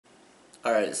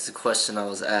Alright, it's the question I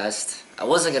was asked. I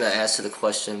wasn't gonna answer the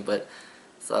question, but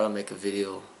thought I'd make a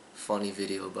video, funny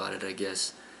video about it, I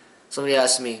guess. Somebody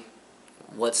asked me,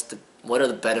 what are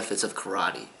the benefits of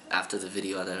karate after the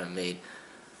video that I made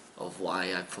of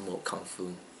why I promote Kung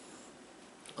Fu.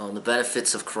 The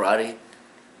benefits of karate,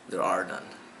 there are none.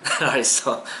 Alright,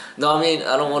 so, no, I mean,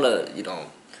 I don't want to,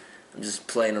 I'm just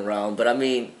playing around, but I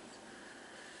mean,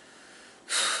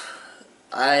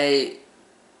 I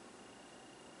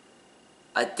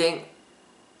I think,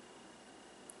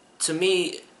 to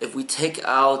me, if we take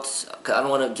out, 'cause I don't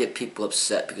want to get people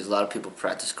upset because a lot of people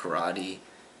practice karate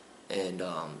and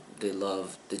they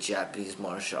love the Japanese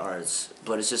martial arts,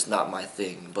 but it's just not my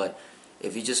thing. But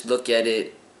if you just look at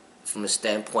it from a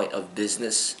standpoint of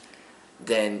business,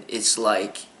 then it's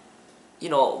like,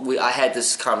 I had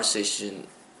this conversation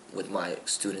with my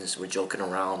students. We're joking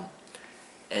around,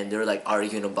 and they're like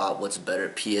arguing about what's better,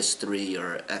 PS3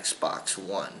 or Xbox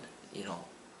One,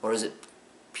 or is it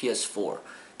PS4?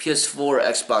 PS4 or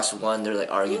Xbox One, they're like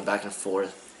arguing back and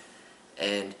forth,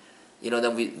 and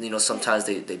then sometimes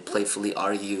they playfully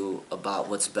argue about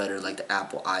what's better, like the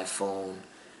Apple iPhone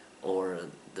or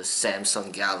the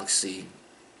Samsung Galaxy,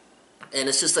 and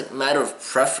it's just like a matter of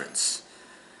preference,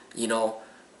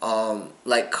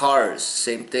 like cars,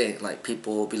 same thing. Like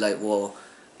people will be like, well,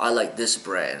 I like this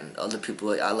brand. Other people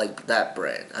like, I like that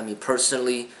brand. I mean,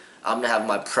 personally, I'm gonna have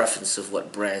my preference of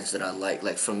what brands that I like.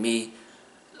 Like for me,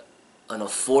 an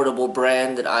affordable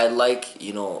brand that I like,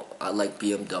 I like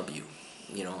BMW.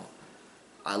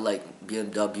 I like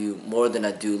BMW more than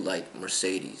I do like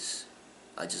Mercedes.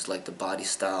 I just like the body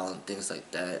style and things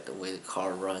like that, the way the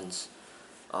car runs.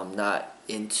 I'm not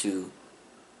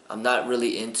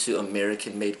really into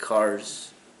American-made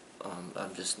cars.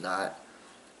 I'm just not.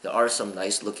 There are some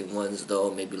nice looking ones though,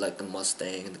 maybe like the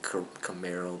Mustang and the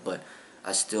Camaro, but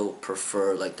I still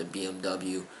prefer like the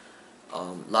BMW.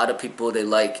 A lot of people, they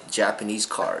like Japanese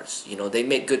cars. They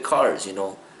make good cars.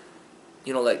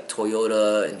 Like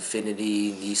Toyota,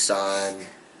 Infiniti, Nissan.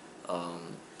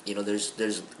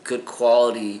 There's good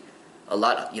quality. A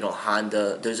lot.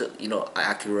 Honda. There's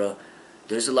Acura.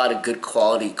 There's a lot of good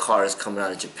quality cars coming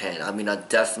out of Japan. I mean, I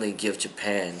definitely give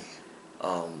Japan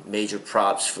major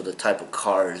props for the type of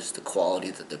cars, the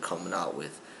quality that they're coming out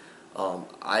with.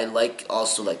 I like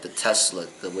also like the Tesla,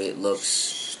 the way it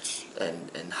looks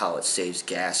and how it saves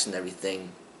gas and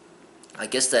everything. I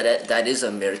guess that is an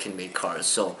American-made car,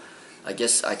 so I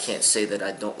guess I can't say that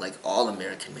I don't like all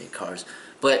American-made cars.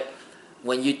 But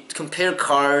when you compare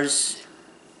cars,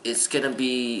 it's gonna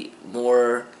be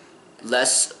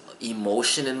less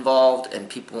emotion involved, and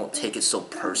people won't take it so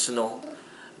personal.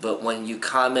 But when you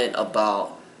comment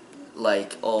about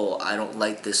like, oh, I don't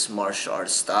like this martial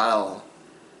arts style,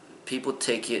 people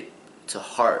take it to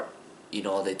heart.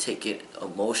 They take it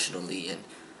emotionally and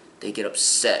they get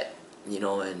upset.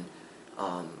 And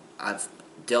I've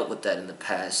dealt with that in the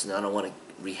past, and I don't want to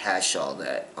rehash all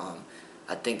that.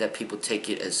 I think that people take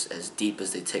it as deep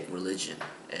as they take religion,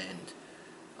 and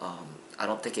I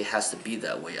don't think it has to be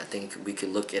that way. I think we could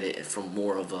look at it from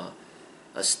more of a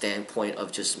standpoint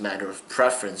of just matter of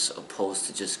preference, opposed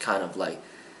to just kind of like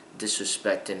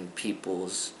disrespecting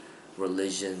people's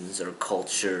religions or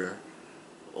culture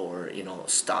or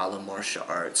style of martial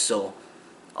arts. So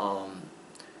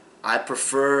I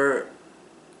prefer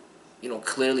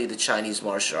clearly the Chinese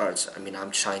martial arts. I mean,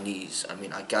 I'm Chinese. I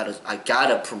mean, I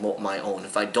gotta promote my own.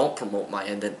 If I don't promote my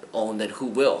own, then who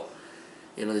will?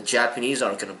 The Japanese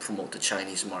aren't gonna promote the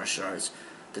Chinese martial arts.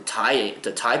 The Thai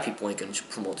people ain't gonna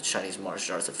promote the Chinese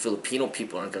martial arts. The Filipino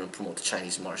people aren't gonna promote the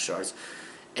Chinese martial arts.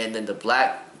 And then the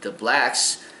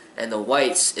blacks and the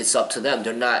whites, it's up to them.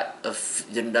 They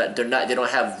don't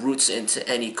have roots into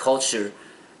any culture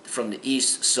from the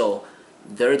East, so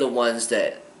they're the ones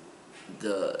that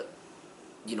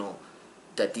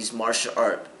that these martial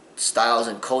art styles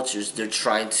and cultures, they're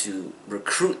trying to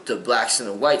recruit the blacks and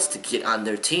the whites to get on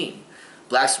their team.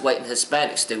 Blacks, white, and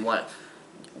Hispanics,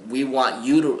 we want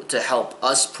you to help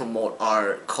us promote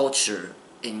our culture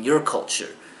in your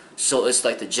culture. So it's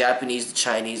like the Japanese, the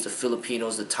Chinese, the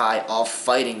Filipinos, the Thai, all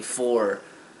fighting for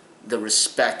the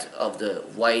respect of the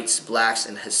whites, blacks,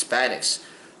 and Hispanics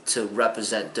to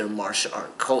represent their martial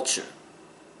art culture.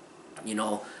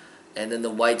 And then the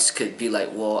whites could be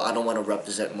like, well, I don't want to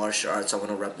represent martial arts, I want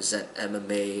to represent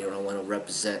MMA, or I want to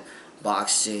represent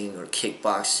boxing or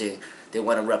kickboxing. They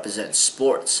want to represent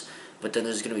sports. But then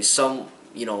there's going to be some,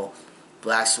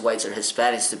 blacks, whites, or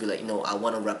Hispanics to be like, I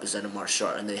want to represent a martial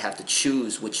art, and they have to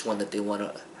choose which one that they want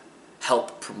to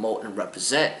help promote and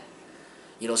represent.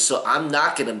 So I'm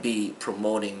not going to be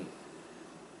promoting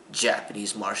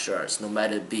Japanese martial arts, no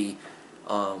matter it be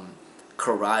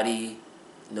karate,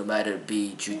 no matter it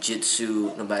be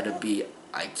jujitsu, no matter it be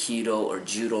aikido or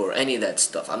judo or any of that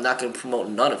stuff. I'm not gonna promote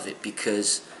none of it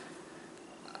because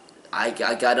I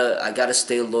gotta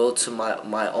stay loyal to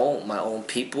my own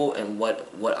people and what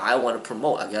I want to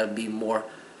promote. I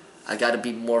gotta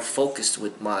be more focused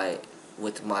with my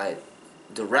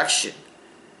direction.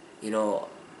 You know,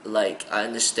 like I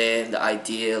understand the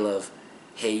ideal of,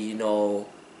 hey,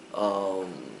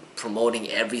 promoting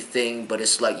everything, but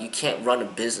it's like you can't run a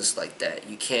business like that.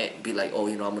 You can't be like, oh,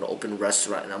 I'm gonna open a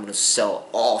restaurant and I'm gonna sell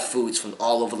all foods from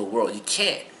all over the world. You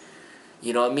can't.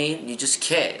 You know what I mean? You just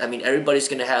can't. I mean, everybody's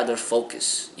gonna have their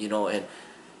focus, and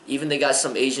even they got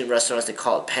some Asian restaurants, they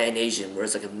call it Pan-Asian, where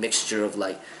it's like a mixture of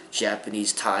like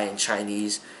Japanese, Thai, and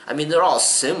Chinese. I mean, they're all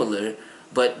similar,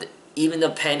 but even the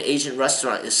Pan-Asian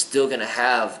restaurant is still gonna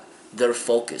have their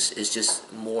focus. It's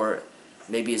just more,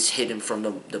 maybe it's hidden from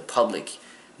the public,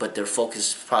 but their focus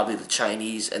is probably the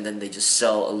Chinese, and then they just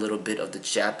sell a little bit of the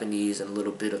Japanese and a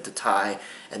little bit of the Thai,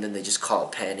 and then they just call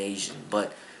it Pan-Asian.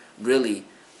 But really,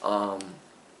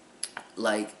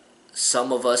 like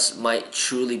some of us might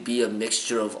truly be a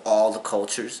mixture of all the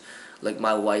cultures, like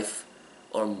my wife,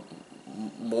 or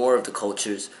more of the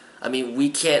cultures. I mean, we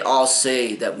can't all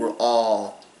say that we're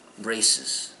all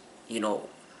races. In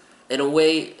a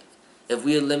way, if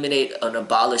we eliminate and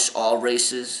abolish all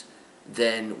races,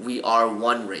 then we are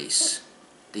one race,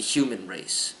 the human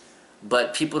race.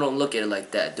 But people don't look at it like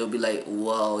that. They'll be like,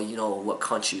 well, what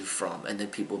country you from? And then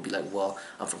people will be like, well,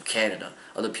 I'm from Canada.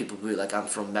 Other people will be like, I'm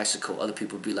from Mexico. Other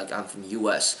people will be like, I'm from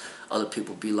US. Other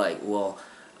people will be like, well,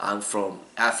 I'm from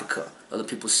Africa. Other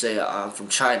people say, I'm from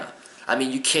China. I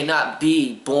mean, you cannot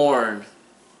be born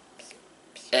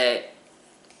at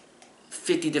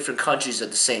 50 different countries at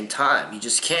the same time. You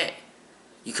just can't.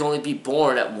 You can only be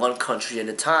born at one country at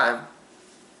a time.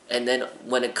 And then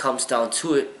when it comes down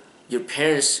to it, your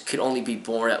parents could only be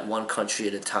born at one country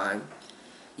at a time.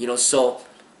 So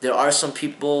there are some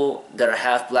people that are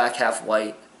half black, half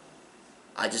white.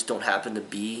 I just don't happen to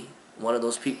be one of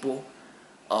those people.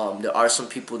 There are some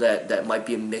people that might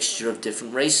be a mixture of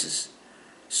different races.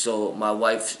 So my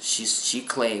wife, she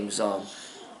claims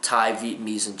Thai,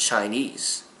 Vietnamese, and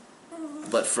Chinese.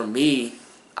 But for me,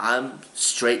 I'm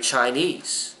straight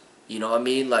Chinese. You know what I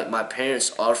mean? Like my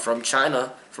parents are from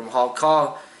China, from Hong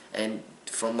Kong, and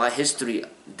from my history,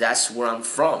 that's where I'm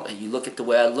from. And you look at the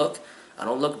way I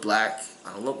don't look black,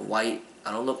 I don't look white,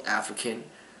 I don't look African.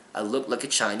 I look like a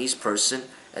Chinese person,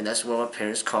 and that's where my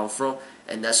parents come from,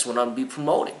 and that's what I'm be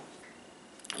promoting.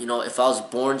 If I was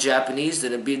born Japanese,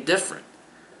 then it'd be different.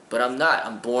 But I'm not.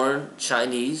 I'm born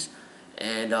Chinese,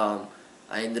 and I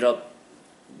ended up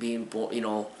being born,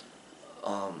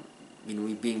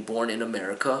 being born in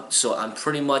America. So I'm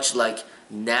pretty much like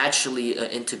naturally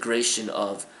an integration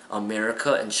of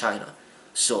America and China.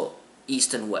 So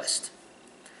East and West.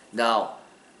 Now,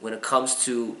 when it comes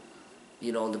to,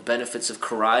 the benefits of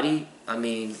karate, I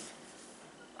mean,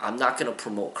 I'm not going to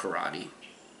promote karate.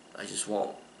 I just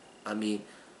won't. I mean,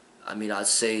 I'd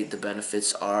say the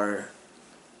benefits are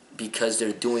because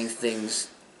they're doing things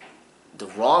the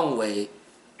wrong way,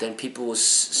 then people will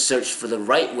search for the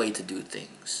right way to do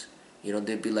things.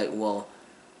 They'd be like, well,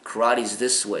 karate's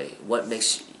this way. What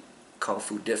makes Kung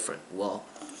Fu different? Well,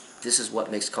 this is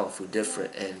what makes Kung Fu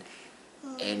different.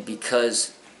 And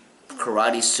because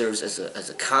karate serves as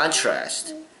a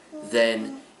contrast,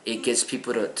 then it gets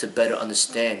people to better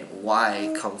understand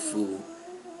why Kung Fu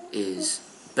is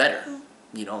better.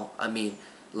 I mean,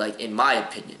 like in my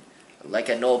opinion.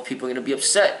 Like I know people are going to be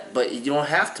upset, but you don't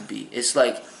have to be. It's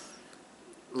like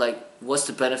what's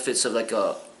the benefits of like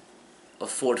a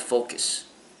Ford Focus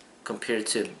compared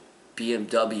to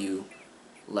BMW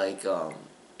like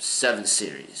 7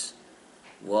 Series?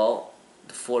 Well,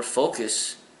 the Ford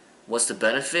Focus, what's the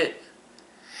benefit?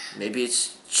 Maybe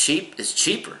it's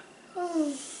cheaper,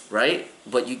 right?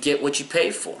 But you get what you pay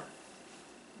for.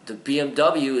 The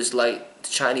BMW is like the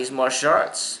Chinese martial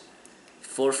arts.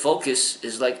 Ford Focus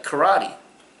is like karate.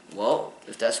 Well,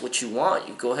 if that's what you want,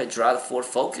 you go ahead and drive the Ford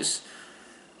Focus.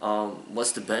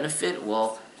 What's the benefit?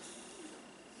 Well,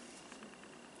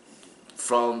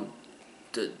 from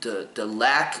the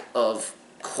lack of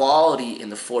quality in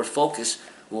the Ford Focus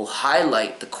will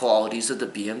highlight the qualities of the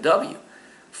BMW.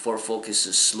 Ford Focus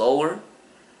is slower.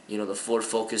 The Ford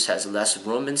Focus has less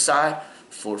room inside.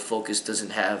 Ford Focus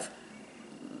doesn't have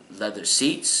leather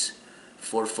seats.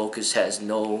 Ford Focus has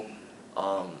no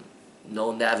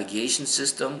navigation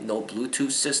system, no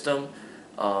Bluetooth system.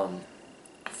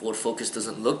 Ford Focus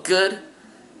doesn't look good,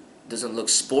 doesn't look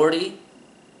sporty.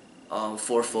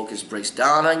 Ford Focus breaks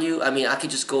down on you. I mean, I could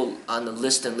just go on the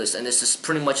list and this is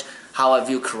pretty much how I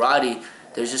view karate.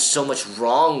 There's just so much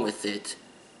wrong with it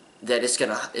that it's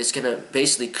gonna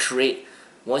basically create,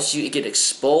 once you get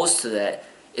exposed to that,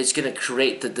 it's gonna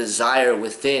create the desire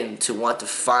within to want to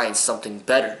find something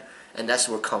better, and that's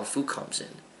where Kung Fu comes in.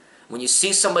 When you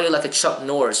see somebody like a Chuck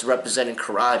Norris representing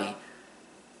karate,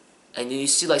 and you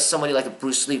see like somebody like a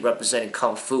Bruce Lee representing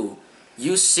Kung Fu,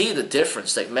 you see the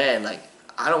difference. Like, man, like,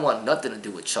 I don't want nothing to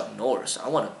do with Chuck Norris. I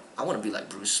wanna be like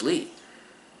Bruce Lee,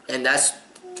 and that's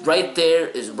right there,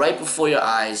 is right before your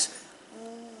eyes,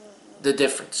 the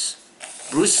difference.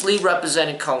 Bruce Lee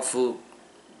representing Kung Fu,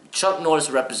 Chuck Norris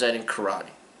representing karate.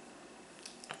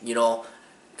 You know,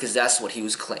 because that's what he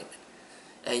was claiming.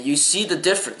 And you see the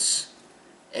difference.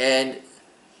 And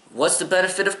what's the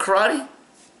benefit of karate?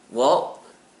 Well,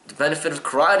 the benefit of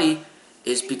karate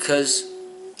is because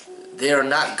they are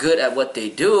not good at what they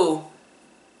do,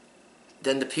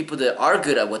 then the people that are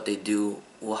good at what they do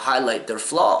will highlight their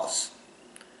flaws.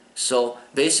 So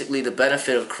basically the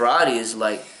benefit of karate is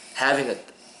like having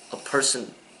a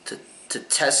person to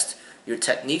test your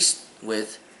techniques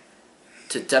with,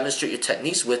 to demonstrate your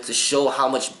techniques with, to show how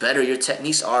much better your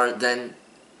techniques are than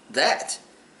that.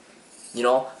 You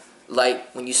know, like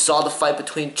when you saw the fight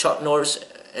between Chuck Norris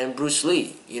and Bruce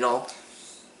Lee, you know,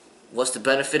 what's the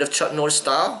benefit of Chuck Norris'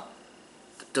 style?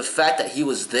 The fact that he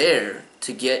was there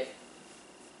to get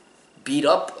beat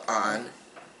up on,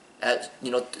 at,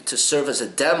 you know, to serve as a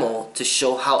demo to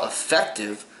show how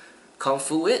effective Kung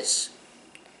Fu is.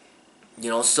 You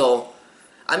know, so,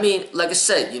 I mean, like I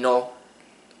said, you know,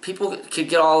 people could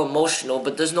get all emotional,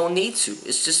 but there's no need to.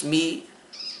 It's just me,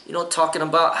 you know, talking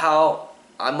about how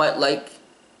I might like,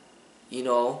 you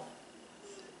know,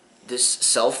 this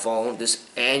cell phone, this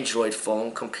Android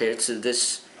phone compared to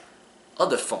this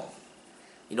other phone.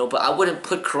 You know, but I wouldn't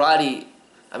put karate,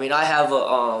 I mean, I have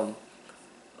a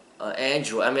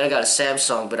Android, I mean, I got a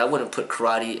Samsung, but I wouldn't put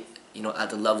karate, you know, at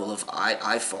the level of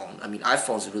iPhone. I mean,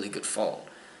 iPhone's a really good phone.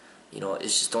 You know,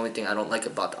 it's just the only thing I don't like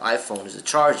about the iPhone is the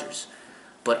chargers.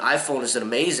 But iPhone is an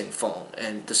amazing phone,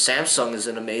 and the Samsung is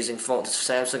an amazing phone. The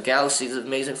Samsung Galaxy is an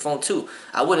amazing phone too.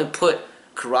 I wouldn't put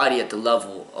karate at the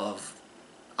level of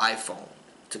iPhone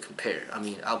to compare. I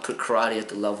mean, I'll put karate at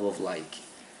the level of like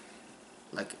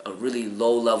a really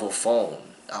low-level phone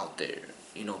out there.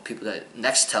 You know, people that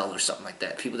Nextel or something like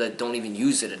that. People that don't even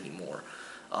use it anymore.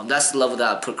 That's the level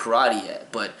that I put karate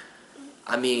at. But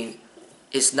I mean,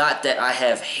 it's not that I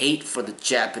have hate for the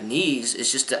Japanese.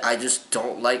 It's just that I just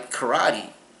don't like karate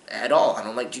at all. I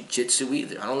don't like jiu-jitsu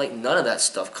either. I don't like none of that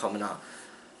stuff coming out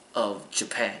of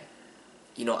Japan.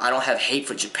 You know, I don't have hate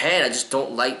for Japan. I just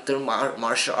don't like their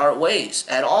martial art ways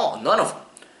at all. None of them.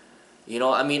 You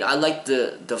know, I mean, I like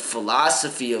the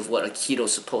philosophy of what Aikido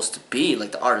is supposed to be,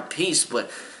 like the art of peace,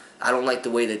 but I don't like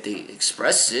the way that they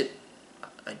express it.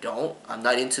 I don't. I'm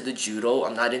not into the judo.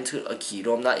 I'm not into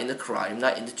Aikido. I'm not into karate. I'm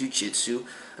not into jiu-jitsu.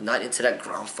 I'm not into that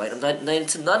ground fight. I'm not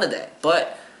into none of that.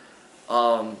 But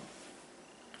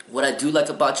what I do like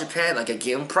about Japan, like, I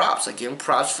give them props. I give them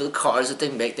props for the cars that they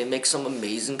make. They make some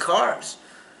amazing cars.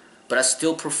 But I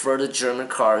still prefer the German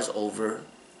cars over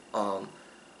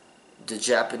the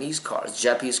Japanese cars.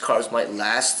 Japanese cars might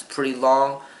last pretty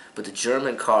long, but the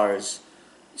German cars,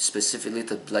 specifically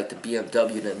like the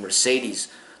BMW and the Mercedes,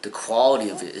 the quality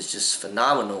of it is just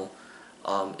phenomenal.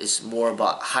 It's more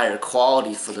about higher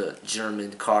quality for the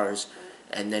German cars,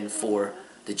 and then for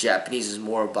the Japanese is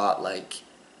more about like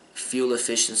fuel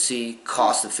efficiency,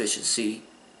 cost efficiency,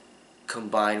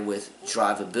 combined with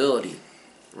drivability,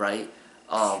 right?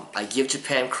 I give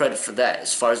Japan credit for that.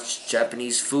 As far as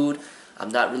Japanese food, I'm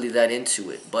not really that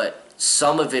into it, but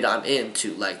some of it I'm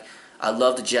into. Like, I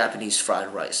love the Japanese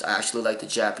fried rice. I actually like the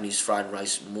Japanese fried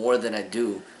rice more than I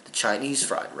do the Chinese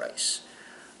fried rice.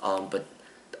 But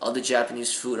the other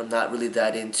Japanese food I'm not really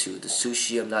that into. The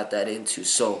sushi I'm not that into.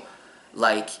 So,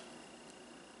 like,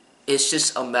 it's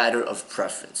just a matter of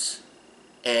preference.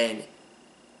 And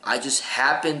I just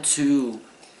happen to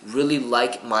really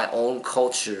like my own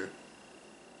culture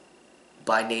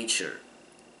by nature.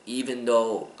 Even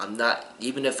though I'm not,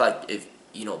 even if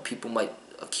you know, people might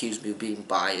accuse me of being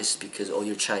biased because, oh,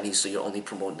 you're Chinese, so you're only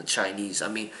promoting the Chinese. I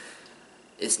mean,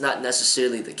 it's not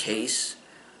necessarily the case,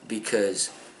 because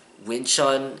Wing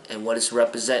Chun and what it's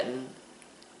representing,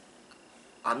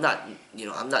 I'm not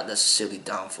necessarily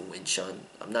down for Wing Chun.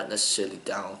 I'm not necessarily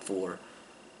down for,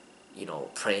 you know,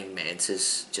 praying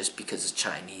mantis just because it's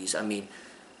Chinese. I mean,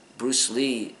 Bruce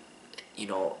Lee, you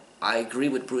know, I agree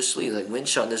with Bruce Lee. Like, Wing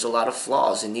Chun, there's a lot of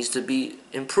flaws. It needs to be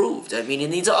improved. I mean, it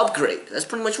needs an upgrade. That's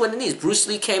pretty much what it needs. Bruce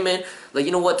Lee came in, like,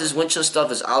 you know what, this Wing Chun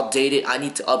stuff is outdated. I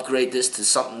need to upgrade this to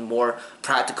something more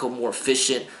practical, more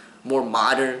efficient, more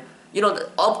modern. You know, the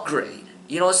upgrade.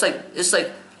 You know, it's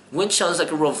like Wing Chun is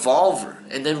like a revolver,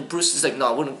 and then Bruce is like,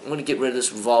 no, we're gonna get rid of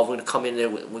this revolver. We're gonna come in there.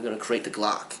 We're gonna create the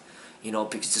Glock, you know,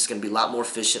 because it's gonna be a lot more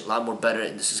efficient, a lot more better,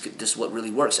 and this is what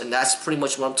really works. And that's pretty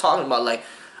much what I'm talking about. Like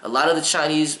a lot of the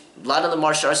Chinese, a lot of the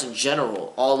martial arts in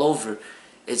general, all over,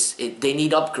 they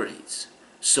need upgrades.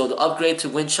 So the upgrade to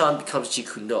Wing Chun becomes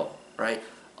Jeet Kune Do, right?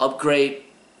 Upgrade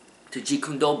to Jeet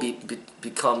Kune Do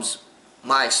becomes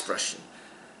my expression.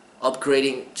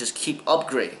 Upgrading, just keep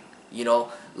upgrading, you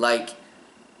know, like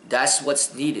that's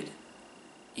what's needed,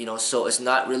 you know. So it's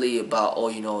not really about, oh,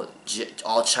 you know,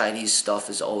 all Chinese stuff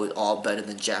is always all better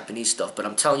than Japanese stuff, but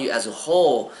I'm telling you, as a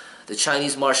whole, the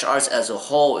Chinese martial arts as a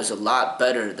whole is a lot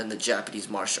better than the Japanese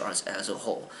martial arts as a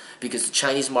whole, because the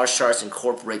Chinese martial arts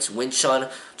incorporates Wing Chun,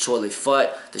 Choi Li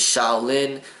Fut, the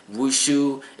Shaolin,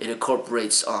 Wushu. It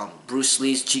incorporates Bruce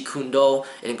Lee's Jeet Kune Do.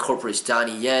 It incorporates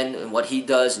Donnie Yen and what he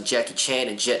does, and Jackie Chan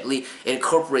and Jet Li. It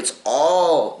incorporates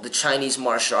all the Chinese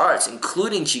martial arts,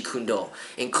 including Jeet Kune Do,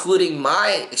 including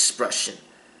my expression.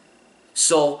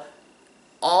 So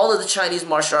all of the Chinese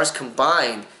martial arts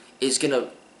combined is gonna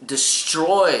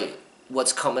destroy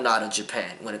what's coming out of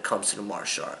Japan when it comes to the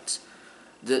martial arts.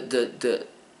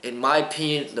 In my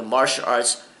opinion, the martial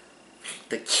arts,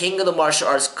 the king of the martial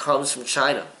arts comes from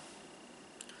China.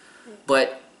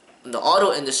 But in the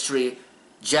auto industry,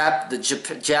 Japan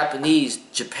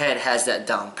has that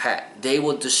down pat. They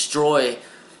will destroy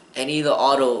any of the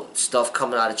auto stuff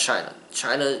coming out of China.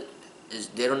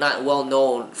 They're not well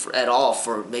known at all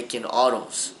for making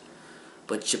autos.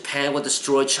 But Japan will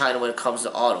destroy China when it comes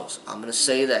to autos. I'm going to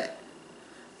say that.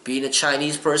 Being a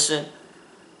Chinese person,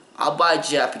 I'll buy a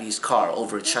Japanese car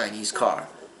over a Chinese car.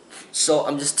 So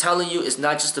I'm just telling you, it's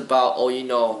not just about, oh, you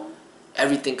know,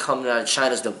 everything coming out of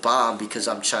China is the bomb because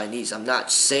I'm Chinese. I'm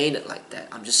not saying it like that.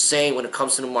 I'm just saying when it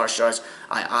comes to the martial arts,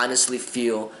 I honestly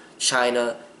feel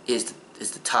China is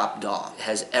the top dog. It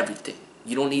has everything.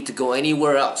 You don't need to go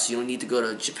anywhere else. You don't need to go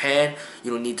to Japan.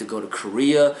 You don't need to go to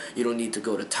Korea. You don't need to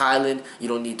go to Thailand. You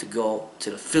don't need to go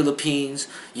to the Philippines.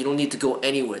 You don't need to go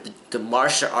anywhere. The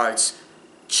martial arts,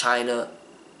 China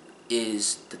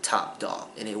is the top dog,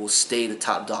 and it will stay the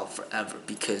top dog forever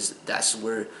because that's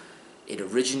where it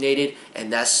originated,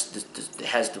 and it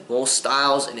has the most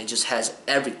styles, and it just has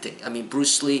everything. I mean,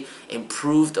 Bruce Lee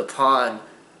improved upon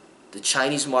the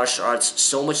Chinese martial arts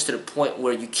so much to the point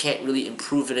where you can't really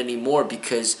improve it anymore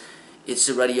because it's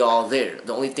already all there.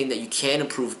 The only thing that you can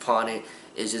improve upon it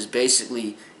is just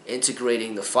basically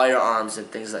integrating the firearms and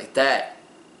things like that,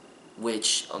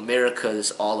 which America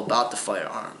is all about the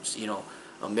firearms. You know,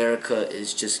 America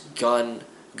is just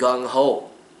gung-ho,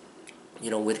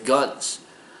 you know, with guns.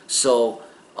 So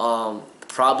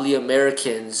probably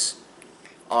Americans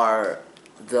are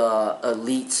the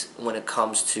elite when it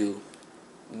comes to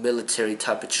military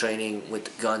type of training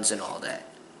with guns and all that,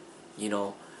 you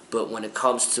know. But when it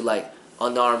comes to like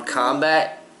unarmed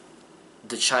combat,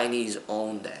 the Chinese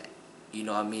own that, you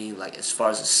know what I mean, like as far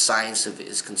as the science of it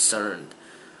is concerned.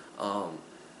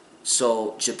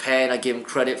 So Japan, I give them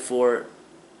credit for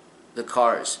the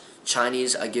cars.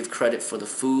 Chinese, I give credit for the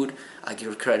food. I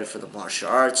give credit for the martial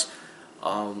arts.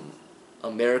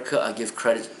 America, I give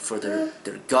credit for their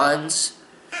guns,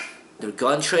 their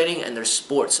gun training, and their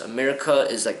sports. America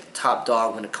is like the top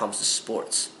dog when it comes to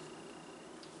sports,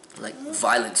 like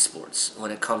violent sports. When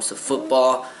it comes to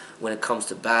football, when it comes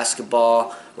to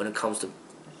basketball, when it comes to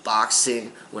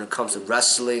boxing, when it comes to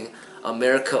wrestling,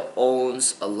 America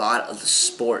owns a lot of the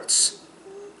sports.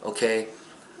 Okay,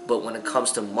 but when it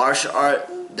comes to martial art,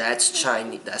 that's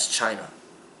China.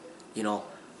 You know,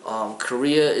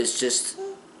 Korea is just,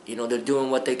 you know, they're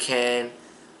doing what they can,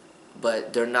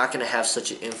 but they're not going to have such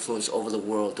an influence over the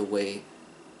world the way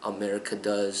America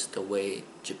does, the way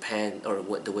Japan, or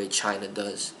the way China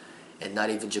does, and not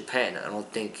even Japan. I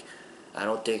don't think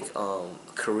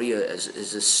Korea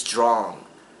is as strong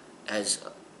as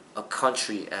a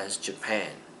country as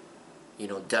Japan. You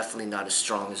know, definitely not as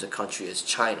strong as a country as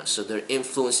China. So their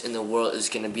influence in the world is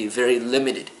going to be very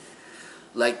limited.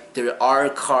 Like, there are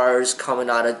cars coming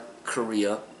out of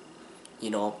Korea. You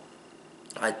know,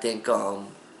 I think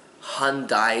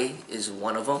Hyundai is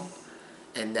one of them,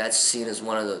 and that's seen as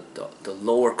one of the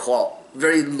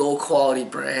very low quality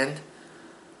brand.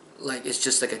 Like, it's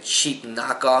just like a cheap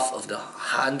knockoff of the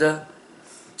Honda.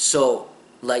 So,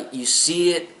 like, you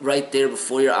see it right there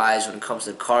before your eyes when it comes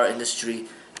to the car industry,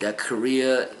 that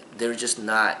Korea, they're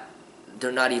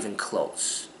not even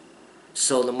close.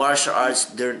 So the martial arts,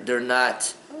 they're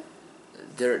not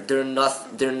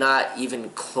even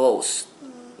close.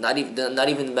 Not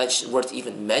even worth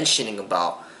even mentioning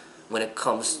about when it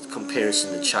comes to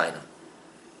comparison to China.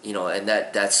 You know, and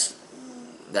that's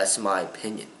my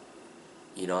opinion.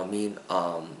 You know what I mean?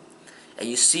 And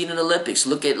you see it in the Olympics.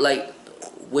 Look at like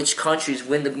which countries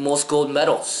win the most gold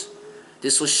medals.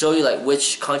 This will show you like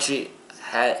which country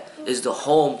is the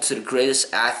home to the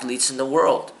greatest athletes in the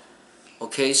world.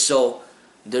 Okay, so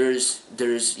there's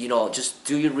you know, just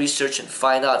do your research and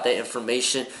find out that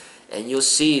information, and you'll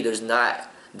see there's not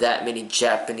that many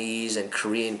Japanese and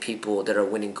Korean people that are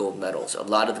winning gold medals. A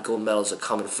lot of the gold medals are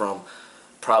coming from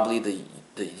probably the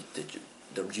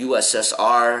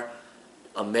USSR,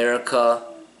 America,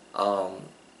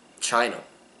 China.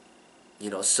 You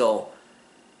know, so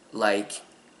like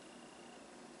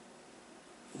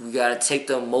we gotta take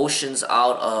the emotions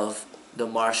out of the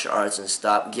martial arts and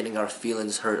stop getting our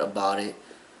feelings hurt about it,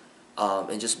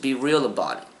 and just be real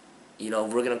about it. You know,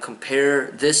 if we're gonna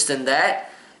compare this and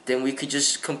that, then we could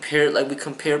just compare it like we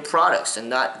compare products and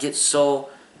not get so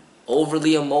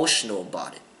overly emotional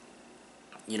about it.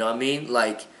 You know what I mean?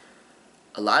 Like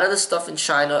a lot of the stuff in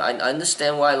China, I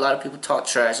understand why a lot of people talk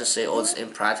trash and say, oh, it's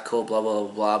impractical, blah, blah,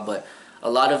 blah, blah, but a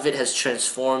lot of it has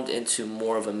transformed into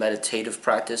more of a meditative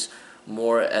practice,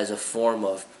 more as a form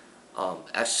of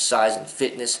exercise and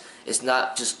fitness. It's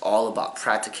not just all about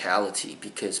practicality,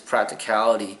 because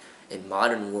practicality in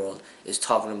modern world is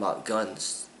talking about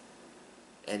guns,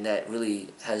 and that really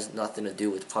has nothing to do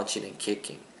with punching and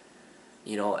kicking.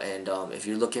 You know, and if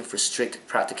you're looking for strict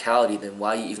practicality, then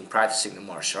why are you even practicing the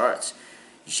martial arts?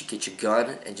 You should get your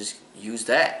gun and just use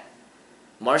that.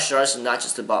 Martial arts is not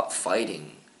just about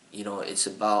fighting. You know, it's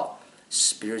about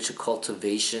spiritual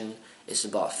cultivation. It's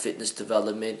about fitness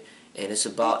development, and it's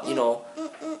about, you know,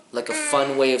 like a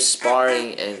fun way of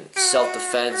sparring and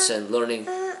self-defense and learning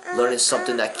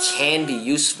something that can be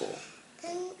useful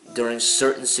during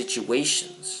certain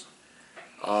situations.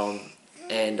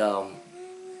 And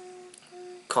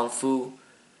Kung Fu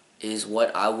is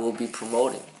what I will be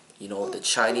promoting. You know, the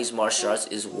Chinese martial arts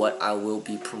is what I will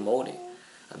be promoting.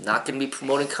 I'm not going to be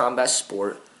promoting combat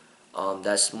sport.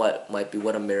 That's might be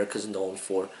what America's known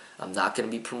for. I'm not going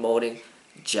to be promoting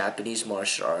Japanese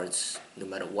martial arts, no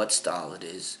matter what style it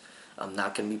is. I'm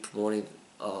not going to be promoting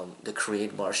the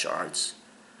Korean martial arts.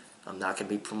 I'm not going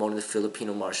to be promoting the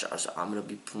Filipino martial arts. I'm going to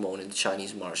be promoting the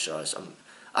Chinese martial arts.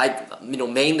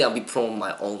 Mainly I'll be promoting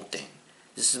my own thing.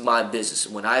 This is my business.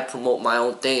 When I promote my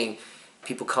own thing,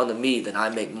 people come to me, then I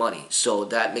make money. So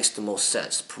that makes the most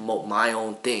sense. Promote my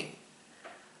own thing.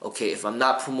 Okay, if I'm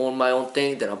not promoting my own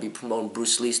thing, then I'll be promoting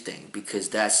Bruce Lee's thing, because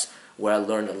that's where I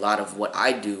learned a lot of what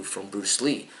I do from Bruce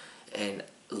Lee. And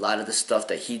a lot of the stuff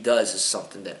that he does is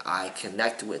something that I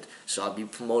connect with. So I'll be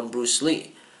promoting Bruce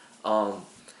Lee. And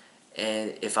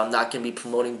if I'm not going to be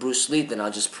promoting Bruce Lee, then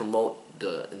I'll just promote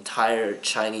the entire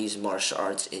Chinese martial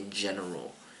arts in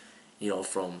general. You know,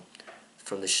 from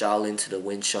the Shaolin to the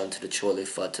Wing Chun to the Chole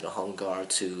Fut to the Hung Gar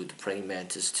to the Praying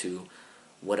Mantis to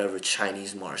whatever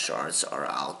Chinese martial arts are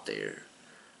out there.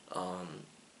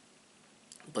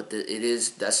 But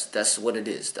that's what it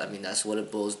is. I mean, that's what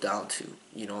it boils down to,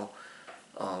 you know.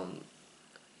 And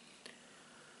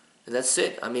that's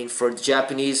it. I mean, for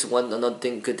Japanese, a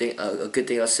good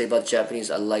thing I'll say about Japanese,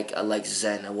 I like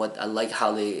Zen. I like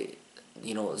how they,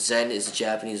 you know, Zen is a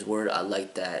Japanese word. I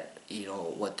like that, you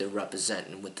know, what they're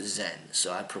representing with the Zen.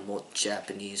 So I promote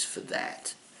Japanese for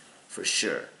that, for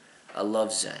sure. I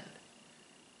love Zen,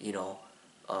 you know.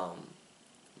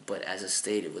 But as I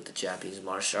stated, with the Japanese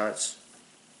martial arts,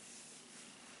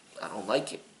 I don't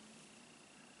like it.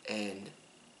 And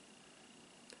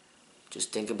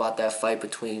just think about that fight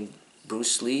between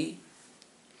Bruce Lee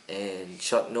and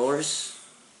Chuck Norris,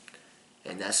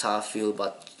 and that's how I feel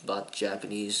about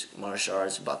Japanese martial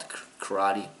arts, about the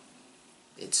karate.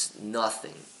 It's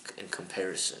nothing in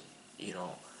comparison, you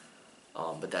know.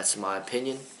 But that's my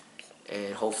opinion,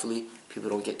 and hopefully people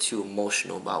don't get too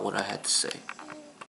emotional about what I had to say.